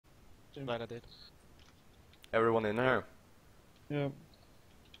I'm glad I did. Everyone in here? Yep.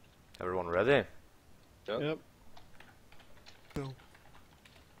 Everyone ready? Yep. No.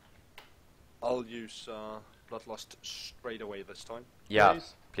 I'll use Bloodlust straight away this time. Yeah,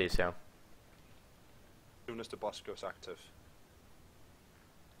 Please. please, yeah. As soon as the boss goes active.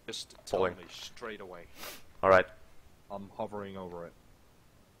 Just tell Pulling. me straight away. Alright. I'm hovering over it.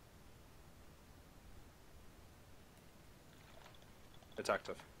 It's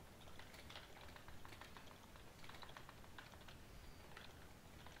active.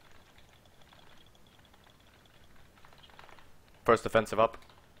 First defensive up.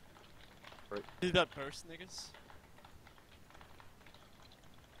 Did that first, niggas?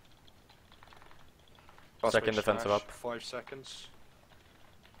 Second defensive Smash, up. 5 seconds.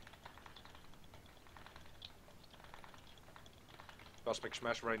 Cosmic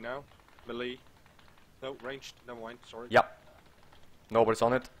Smash right now. Melee. No, ranged. Never mind. Sorry. Yep. Nobody's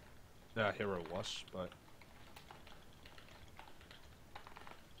on it. Yeah, Hero was, but...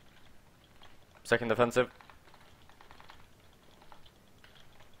 Second defensive.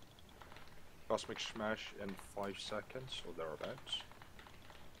 Cosmic Smash in 5 seconds, or thereabouts.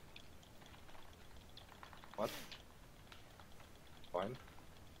 What? Fine.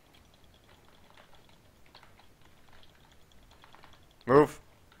 Move.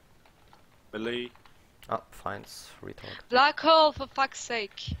 Melee. Ah, fines. Retard. Black hole, for fuck's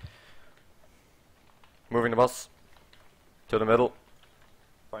sake. Moving the boss. To the middle.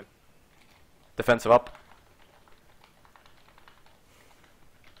 Fine. Defensive up.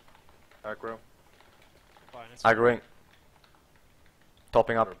 Aggro. Fine, it's Aggroing.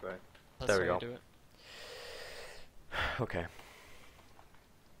 Topping up. Okay. That's there we how you go. do it. Okay.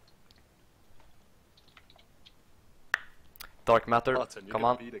 Dark matter. Hudson, you Come get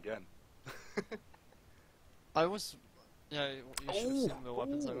on. beat again. I was... Yeah, you should have seen the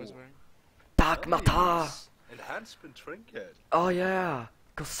weapons I was wearing. Dark matter. Nice. Enhancement trinket. Oh yeah.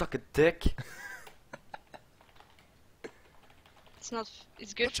 Go suck a dick. It's not.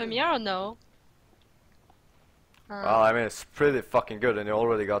 It's good from here or no? Well, I mean, it's pretty fucking good, and you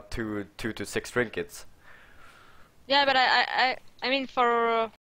already got 2 to 6 trinkets. Yeah, but I mean for